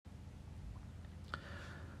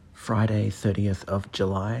Friday 30th of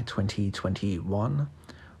July 2021,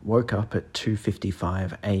 woke up at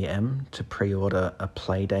 2:55 a.m. to pre-order a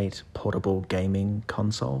Playdate portable gaming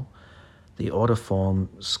console. The order form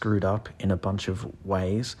screwed up in a bunch of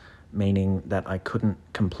ways, meaning that I couldn't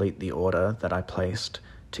complete the order that I placed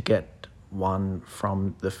to get one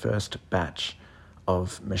from the first batch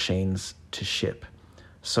of machines to ship.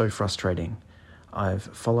 So frustrating. I've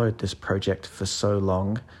followed this project for so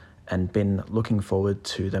long and been looking forward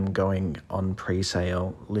to them going on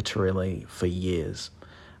pre-sale literally for years.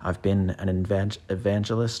 I've been an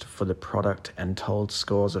evangelist for the product and told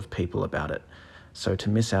scores of people about it. So to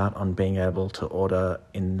miss out on being able to order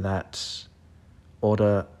in that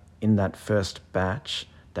first batch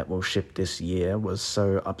that will ship this year was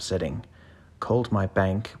so upsetting. Called my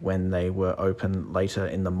bank when they were open later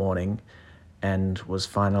in the morning and was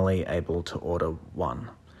finally able to order one.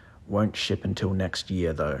 Won't ship until next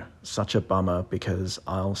year though. Such a bummer because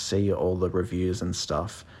I'll see all the reviews and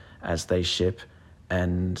stuff as they ship,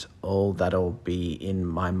 and all that'll be in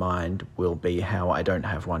my mind will be how I don't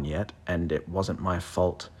have one yet and it wasn't my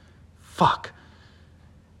fault. Fuck.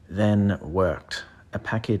 Then worked.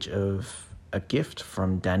 A gift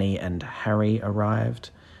from Danny and Harry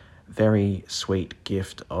arrived. Very sweet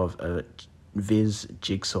gift of a Viz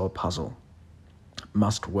jigsaw puzzle.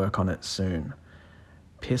 Must work on it soon.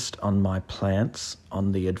 Pissed on my plants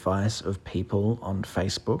on the advice of people on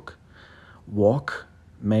Facebook. Walk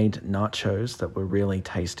made nachos that were really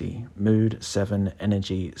tasty. Mood 7,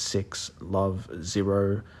 energy 6, love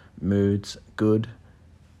 0, moods good,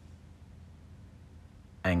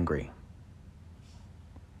 angry.